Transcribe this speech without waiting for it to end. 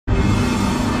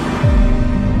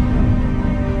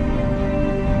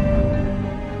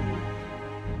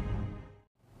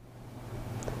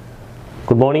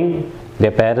Good morning,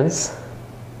 dear parents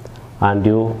and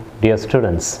you, dear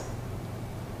students.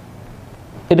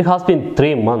 It has been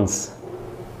 3 months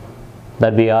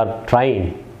that we are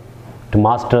trying to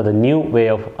master the new way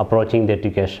of approaching the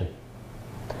education.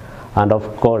 And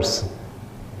of course,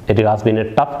 it has been a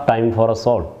tough time for us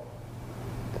all.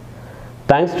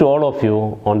 Thanks to all of you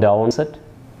on the onset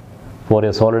for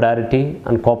your solidarity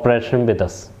and cooperation with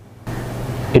us.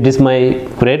 It is my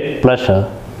great pleasure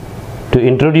to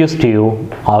introduce to you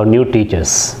our new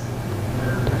teachers.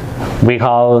 We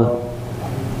have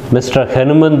Mr.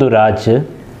 Hanumandu Raj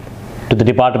to the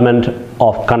Department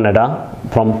of Kannada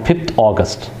from 5th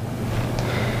August.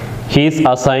 He is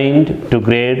assigned to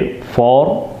grade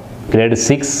 4, grade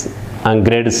 6 and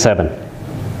grade 7.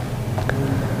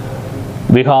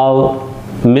 We have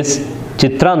Miss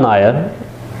Chitra Nair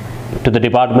to the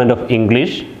Department of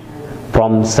English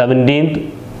from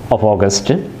 17th of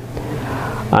August,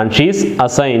 and she is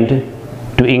assigned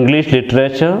to English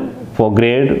literature for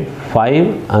grade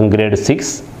 5 and grade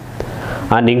 6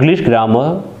 and English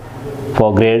grammar for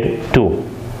grade 2.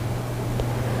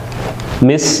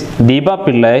 Miss Deepa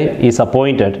Pillai is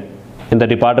appointed in the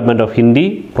Department of Hindi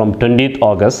from 20th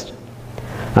August,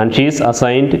 and she is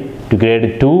assigned to grade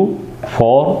 2,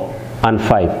 4 and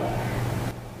 5.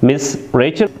 Miss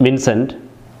Rachel Vincent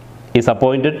is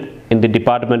appointed in the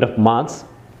Department of Maths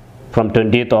from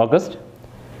 20th August.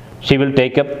 She will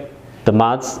take up the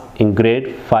maths in grade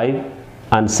 5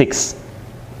 and 6.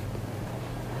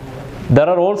 There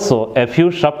are also a few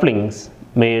shufflings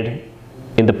made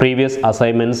in the previous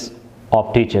assignments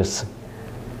of teachers.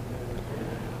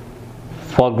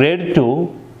 For grade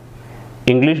 2,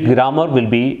 English grammar will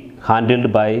be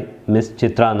handled by Miss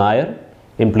Chitra Nair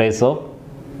in place of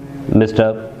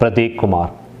Mr. Pradeep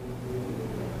Kumar.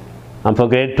 And for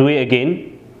grade 2 again,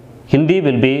 Hindi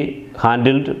will be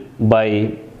handled by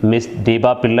Miss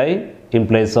Deepa Pillai in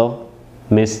place of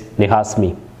Miss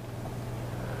Nihasmi.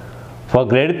 For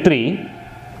grade 3,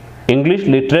 English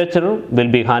literature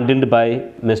will be handled by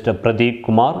Mr. Pradeep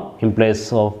Kumar in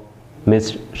place of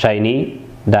Miss Shaini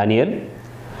Daniel,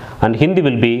 and Hindi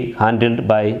will be handled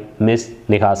by Miss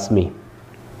Nihasmi.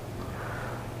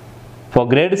 For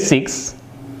grade 6,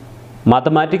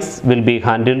 mathematics will be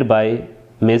handled by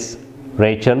Miss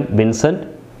Rachel Vincent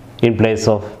in place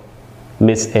of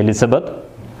Miss Elizabeth,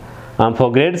 and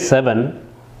for grade 7,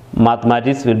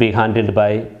 mathematics will be handled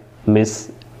by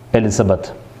Miss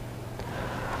Elizabeth.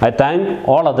 I thank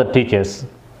all other teachers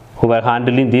who were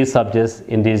handling these subjects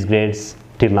in these grades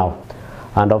till now.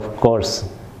 And of course,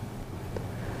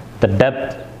 the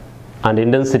depth and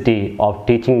intensity of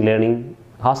teaching learning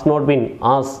has not been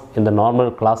as in the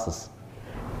normal classes,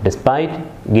 despite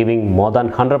giving more than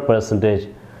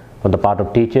 100% from the part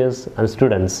of teachers and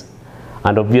students,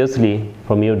 and obviously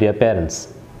from you, dear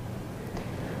parents.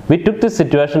 We took this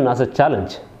situation as a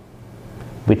challenge.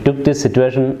 We took this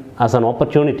situation as an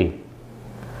opportunity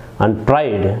and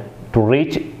tried to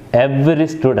reach every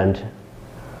student,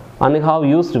 and have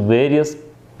used various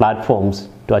platforms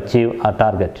to achieve our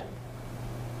target.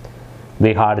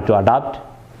 We had to adapt,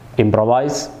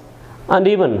 improvise, and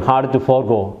even had to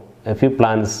forego a few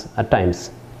plans at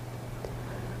times.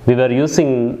 We were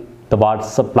using the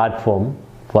WhatsApp platform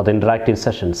for the interactive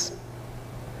sessions.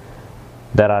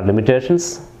 There are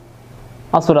limitations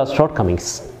as well as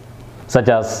shortcomings, such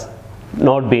as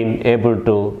not being able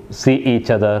to see each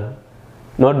other,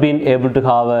 not being able to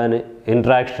have an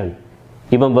interaction,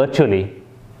 even virtually,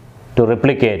 to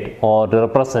replicate or to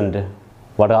represent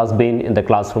what has been in the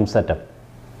classroom setup.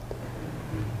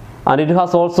 And it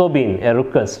has also been a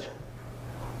request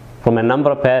from a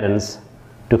number of parents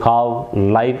to have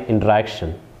live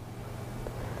interaction.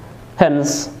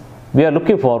 Hence, we are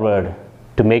looking forward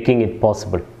to making it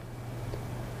possible.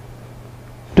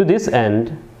 To this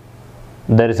end,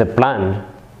 there is a plan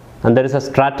and there is a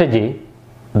strategy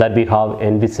that we have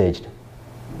envisaged.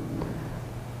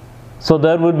 So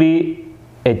there will be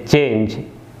a change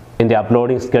in the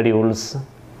uploading schedules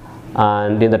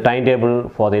and in the timetable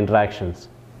for the interactions.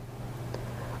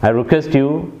 I request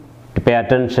you to pay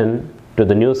attention to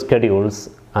the new schedules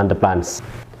and the plans.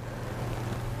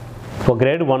 For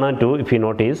grade 1 and 2, if you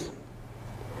notice,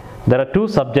 there are 2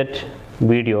 subject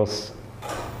videos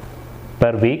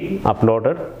per week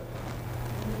uploaded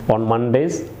on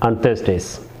Mondays and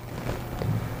Thursdays.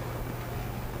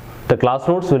 The class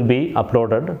notes will be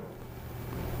uploaded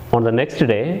on the next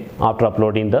day after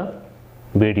uploading the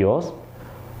videos.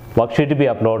 Worksheet will be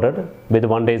uploaded with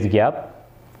 1 day's gap,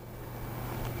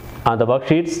 and the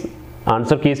worksheets,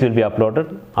 answer keys will be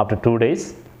uploaded after 2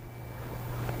 days.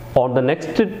 On the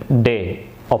next day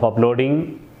of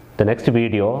uploading the next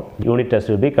video, unit test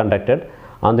will be conducted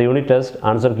and the unit test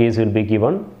answer keys will be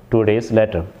given 2 days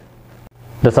later.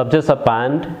 The subjects are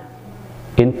planned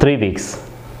in 3 weeks.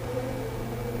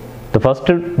 The first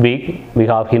week we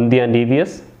have Hindi and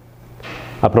EVS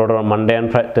uploaded on Monday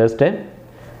and Thursday.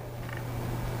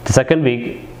 The second week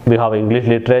we have English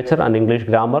literature and English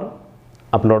grammar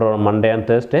uploaded on Monday and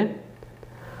Thursday.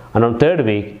 And on third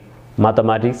week,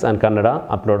 mathematics and Kannada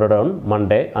uploaded on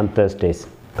Monday and Thursdays.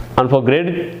 And for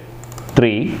grade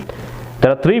 3,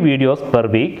 there are 3 videos per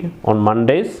week on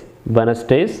Mondays,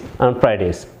 Wednesdays and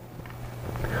Fridays.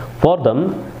 For them,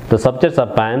 the subjects are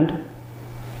planned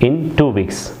in 2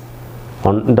 weeks.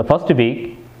 On the first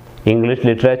week, English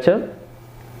literature,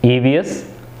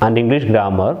 EVS and English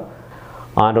grammar,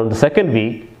 and on the second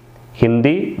week,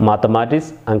 Hindi,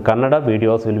 mathematics and Kannada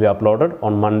videos will be uploaded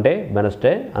on Monday,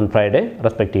 Wednesday and Friday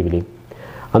respectively.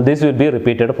 And this will be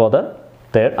repeated for the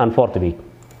third and fourth week.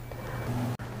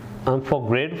 And for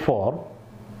grade 4,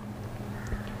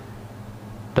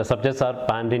 the subjects are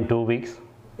planned in 2 weeks.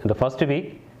 In the first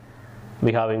week,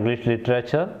 we have English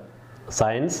literature,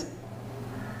 science,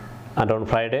 and on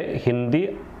Friday,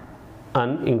 Hindi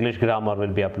and English grammar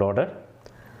will be uploaded.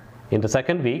 In the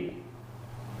second week,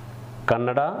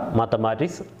 Kannada,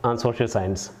 mathematics and social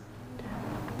science.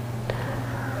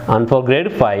 And for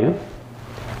grade 5,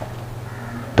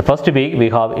 the first week we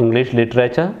have English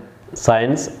literature,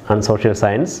 science and social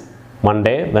science,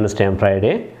 Monday, Wednesday and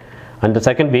Friday. And the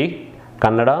second week,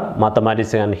 Kannada,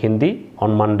 mathematics and Hindi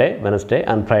on Monday, Wednesday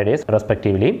and Fridays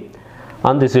respectively.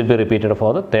 And this will be repeated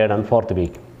for the third and fourth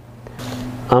week.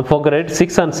 And for grade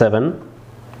 6 and 7,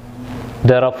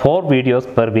 there are 4 videos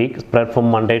per week spread from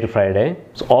Monday to Friday.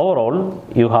 So overall,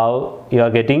 you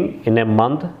are getting in a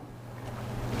month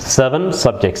 7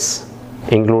 subjects,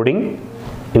 including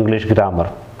English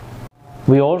grammar.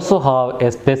 We also have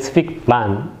a specific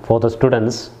plan for the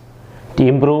students to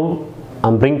improve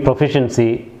and bring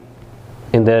proficiency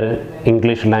in their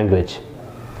English language.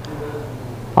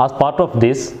 As part of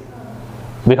this,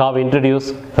 we have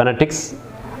introduced phonetics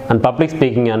and public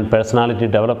speaking and personality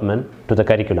development to the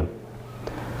curriculum.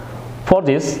 For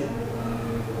this,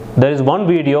 there is 1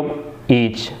 video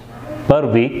each per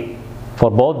week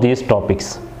for both these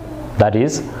topics. That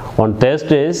is, on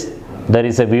Thursdays, there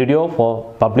is a video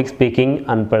for public speaking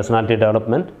and personality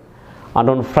development, and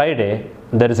on Friday,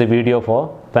 there is a video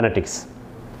for phonetics.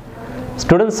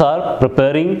 Students are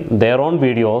preparing their own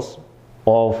videos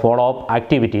or follow-up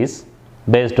activities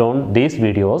based on these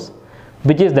videos,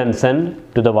 which is then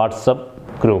sent to the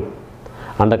WhatsApp group,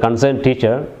 and the concerned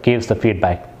teacher gives the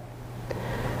feedback.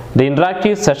 The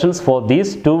interactive sessions for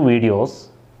these 2 videos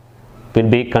will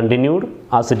be continued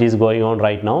as it is going on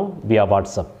right now via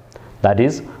WhatsApp. That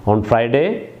is, on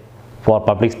Friday for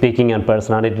public speaking and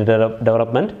personality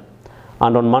development,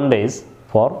 and on Mondays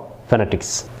for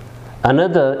phonetics.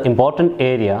 Another important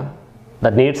area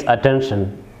that needs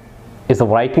attention is the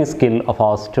writing skill of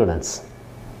our students.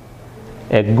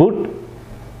 A good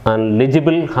and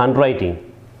legible handwriting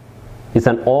is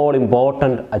an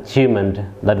all-important achievement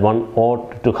that one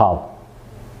ought to have.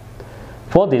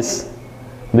 For this,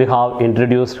 we have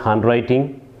introduced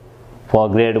handwriting for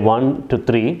grade 1 to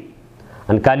 3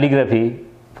 and calligraphy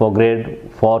for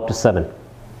grade 4 to 7.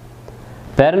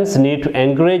 Parents need to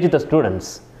encourage the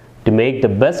students to make the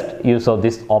best use of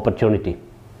this opportunity.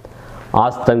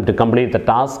 Ask them to complete the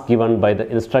task given by the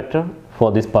instructor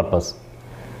for this purpose,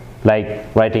 like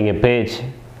writing a page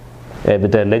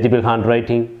with a legible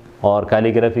handwriting or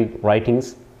calligraphic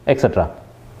writings, etc.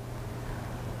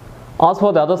 As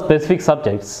for the other specific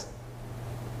subjects,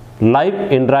 live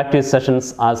interactive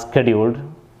sessions are scheduled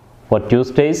for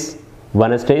Tuesdays,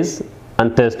 Wednesdays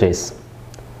and Thursdays.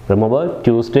 Remember,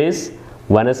 Tuesdays,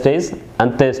 Wednesdays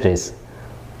and Thursdays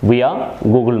via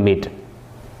Google Meet.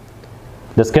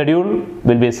 The schedule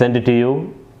will be sent to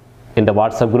you in the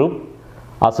WhatsApp group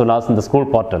as well as in the school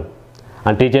portal,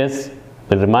 and teachers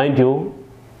will remind you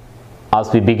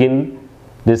as we begin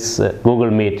this Google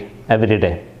Meet every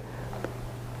day.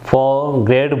 For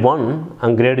grade 1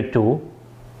 and grade 2,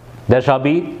 there shall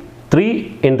be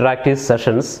 3 interactive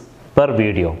sessions per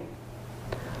video,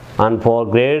 and for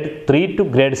grade 3 to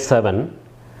grade 7,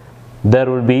 there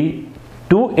will be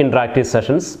 2 interactive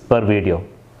sessions per video.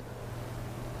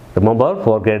 Remember,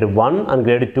 for grade 1 and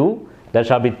grade 2, there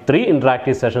shall be 3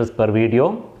 interactive sessions per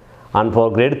video, and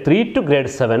for grade 3 to grade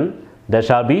 7, there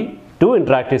shall be 2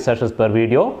 interactive sessions per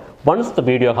video once the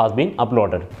video has been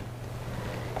uploaded.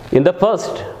 In the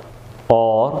first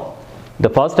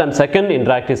and second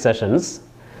interactive sessions,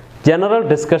 general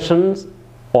discussions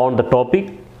on the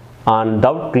topic and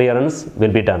doubt clearance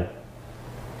will be done.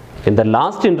 In the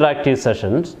last interactive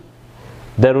sessions,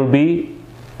 there will be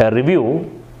a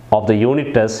review of the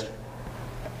unit test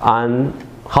and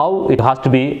how it has to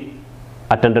be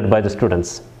attended by the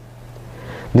students.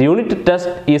 The unit test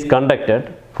is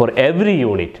conducted for every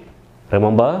unit.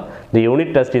 Remember, the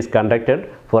unit test is conducted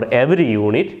for every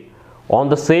unit on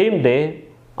the same day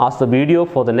as the video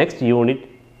for the next unit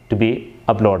to be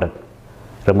uploaded.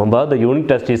 Remember, the unit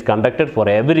test is conducted for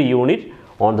every unit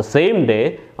on the same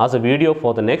day as a video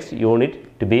for the next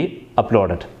unit to be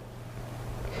uploaded.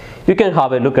 You can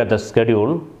have a look at the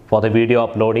schedule for the video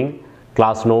uploading,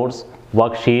 class notes,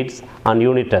 worksheets and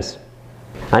unit tests.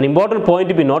 An important point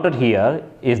to be noted here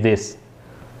is this: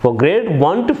 for grade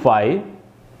 1 to 5,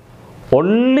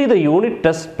 only the unit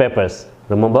test papers,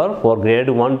 remember, for grade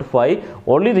 1 to 5,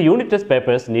 only the unit test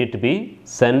papers need to be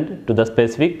sent to the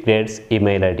specific grade's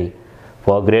email ID.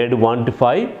 For grade 1 to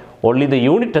 5, only the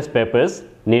unit test papers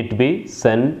need to be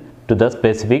sent to the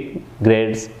specific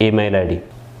grade's email ID.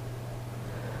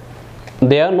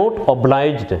 They are not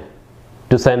obliged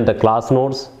to send the class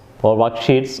notes or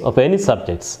worksheets of any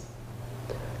subjects.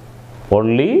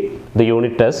 Only the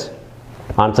unit test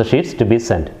answer sheets to be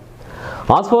sent.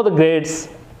 As for the grades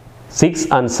 6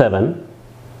 and 7,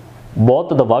 both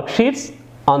the worksheets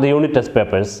and the unit test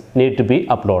papers need to be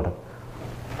uploaded.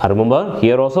 Remember,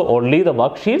 here also only the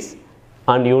worksheets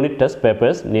and unit test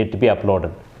papers need to be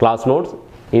uploaded. Class notes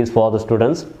is for the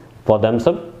students, for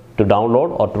themselves to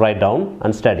download or to write down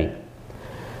and study.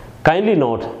 Kindly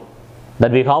note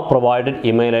that we have provided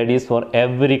email IDs for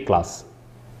every class.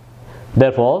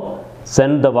 Therefore,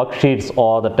 send the worksheets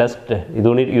or the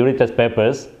unit test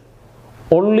papers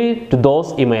only to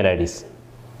those email IDs.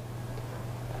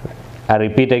 I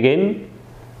repeat again,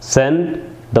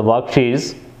 send the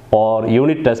worksheets or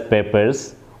unit test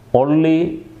papers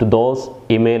only to those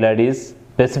email IDs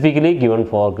specifically given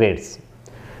for grades.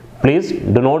 Please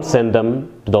do not send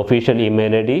them to the official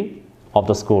email ID of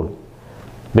the school,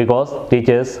 because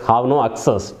teachers have no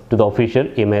access to the official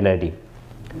email ID.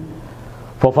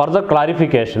 For further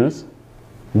clarifications,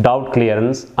 doubt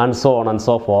clearance and so on and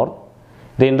so forth,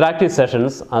 the interactive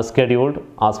sessions are scheduled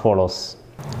as follows.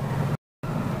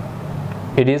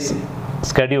 It is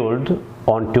scheduled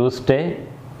on Tuesday,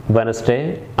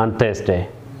 Wednesday and Thursday.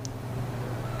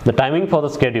 The timing for the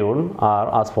schedule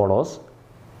are as follows.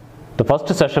 The first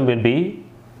session will be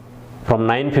from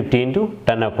 9:15 to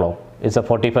 10 o'clock. It's a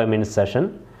 45-minute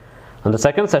session. And the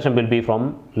second session will be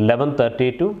from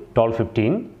 11:30 to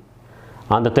 12:15.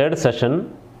 And the third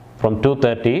session from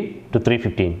 2:30 to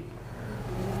 3:15.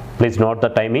 Please note the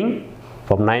timing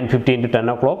from 9:15 to 10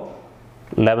 o'clock,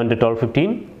 11 to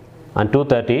 12:15 and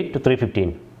 2:30 to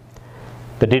 3:15.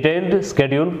 The detailed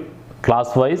schedule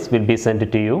class-wise will be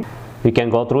sent to you. You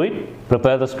can go through it,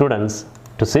 prepare the students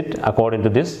to sit according to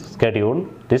this schedule,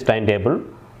 this timetable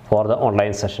for the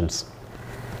online sessions.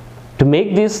 To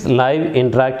make these live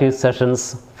interactive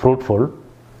sessions fruitful,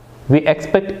 we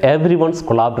expect everyone's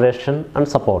collaboration and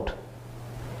support.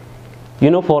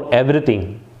 For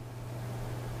everything,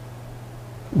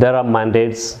 there are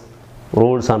mandates,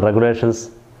 rules and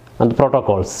regulations and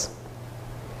protocols.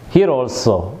 Here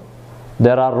also,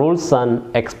 there are rules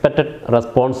and expected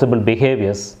responsible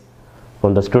behaviors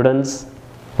from the students,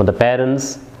 from the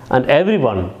parents and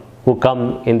everyone who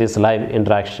come in this live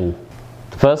interaction.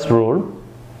 The first rule: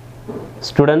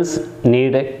 students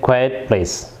need a quiet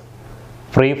place,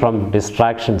 free from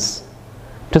distractions,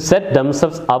 to set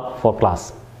themselves up for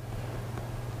class.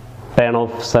 Turn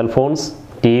off cell phones,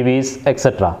 TVs,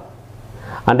 etc.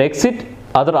 and exit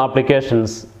other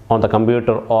applications on the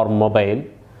computer or mobile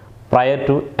prior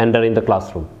to entering the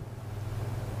classroom.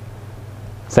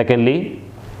 Secondly,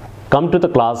 come to the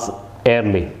class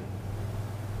early.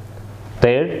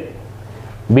 Third,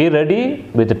 be ready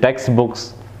with the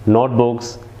textbooks,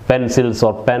 notebooks, pencils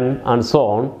or pen and so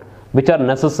on, which are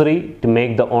necessary to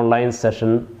make the online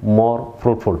session more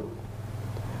fruitful.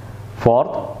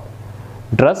 Fourth,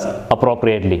 dress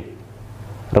appropriately.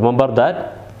 Remember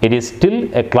that it is still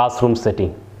a classroom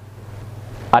setting.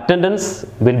 Attendance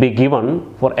will be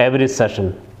given for every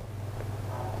session.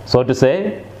 So to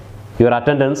say, your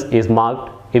attendance is marked.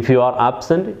 If you are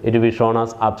absent, it will be shown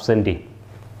as absentee.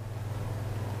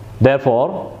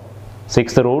 Therefore,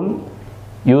 sixth rule,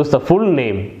 use the full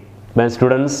name when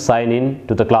students sign in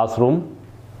to the classroom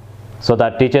so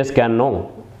that teachers can know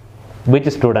which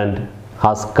student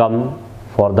has come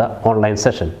for the online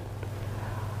session.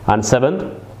 And seventh,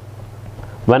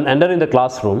 when entering the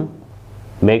classroom,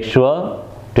 make sure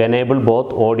to enable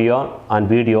both audio and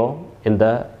video in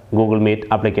the Google Meet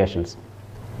applications.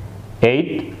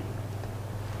 8.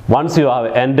 Once you have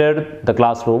entered the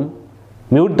classroom,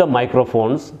 mute the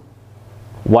microphones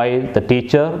while the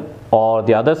teacher or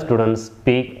the other students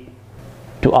speak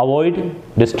to avoid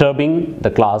disturbing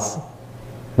the class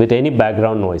with any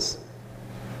background noise.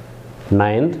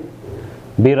 9th,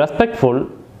 be respectful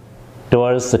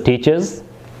towards the teachers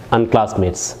and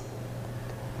classmates.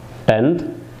 10th,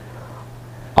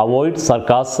 avoid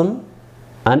sarcasm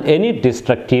and any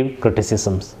destructive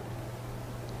criticisms.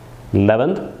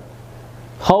 11th,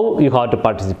 how you have to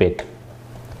participate.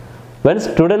 When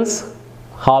students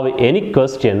have any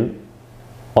question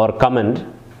or comment,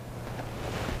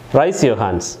 raise your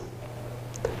hands.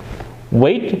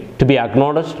 Wait to be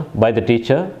acknowledged by the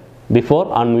teacher before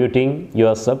unmuting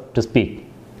yourself to speak.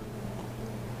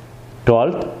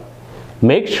 12th,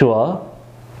 make sure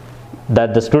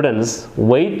that the students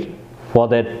wait for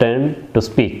their turn to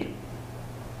speak.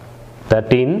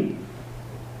 13th,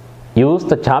 use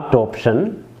the chat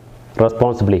option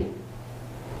responsibly.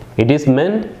 It is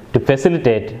meant to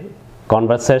facilitate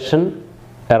conversation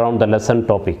around the lesson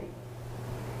topic.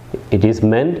 It is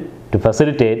meant to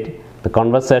facilitate the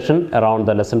conversation around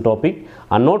the lesson topic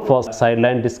and not for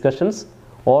sideline discussions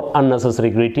or unnecessary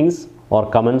greetings or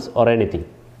comments or anything.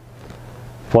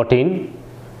 14.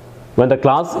 When the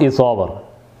class is over,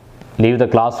 leave the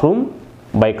classroom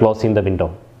by closing the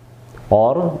window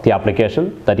or the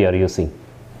application that you are using.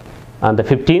 And the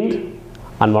 15th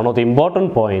and one of the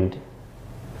important point,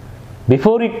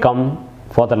 before you come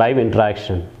for the live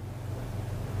interaction,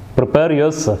 prepare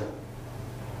yourself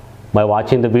by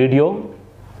watching the video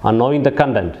and knowing the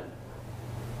content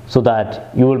so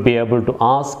that you will be able to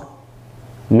ask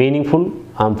meaningful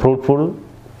and fruitful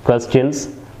questions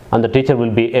and the teacher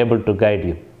will be able to guide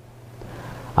you.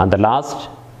 And the last,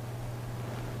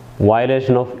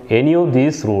 violation of any of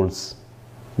these rules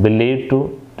will lead to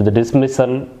the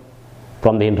dismissal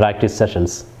from the interactive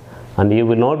sessions and you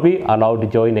will not be allowed to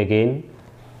join again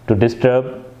to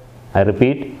disturb. I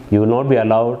repeat, you will not be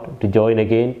allowed to join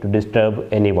again to disturb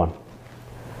anyone.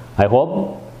 I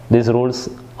hope these rules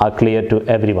are clear to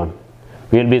everyone.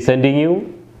 We will be sending you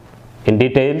in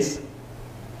details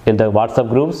in the WhatsApp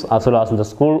groups as well as in the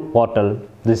school portal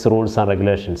these rules and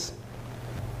regulations.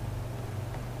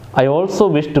 I also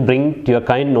wish to bring to your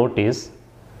kind notice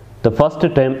the first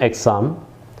term exam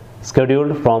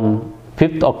scheduled from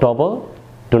 5th October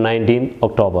to 19th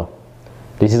October.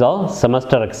 This is our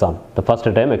semester exam, the first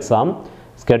term exam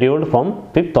scheduled from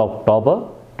 5th October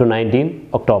to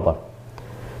 19th October.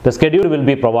 The schedule will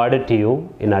be provided to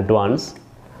you in advance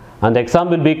and the exam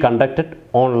will be conducted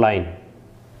online.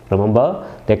 Remember,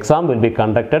 the exam will be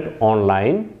conducted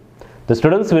online. The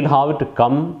students will have to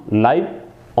come live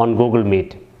on Google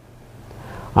Meet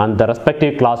and the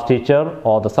respective class teacher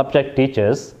or the subject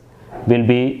teachers will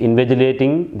be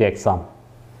invigilating the exam.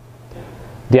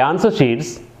 The answer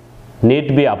sheets need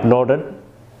to be uploaded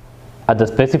at the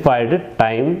specified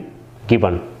time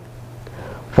given.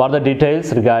 Further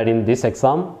details regarding this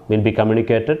exam will be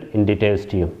communicated in details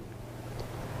to you.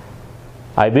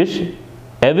 I wish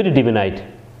every Divinite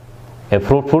a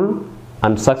fruitful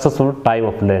and successful time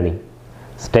of learning.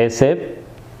 Stay safe,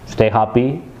 stay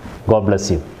happy. God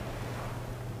bless you.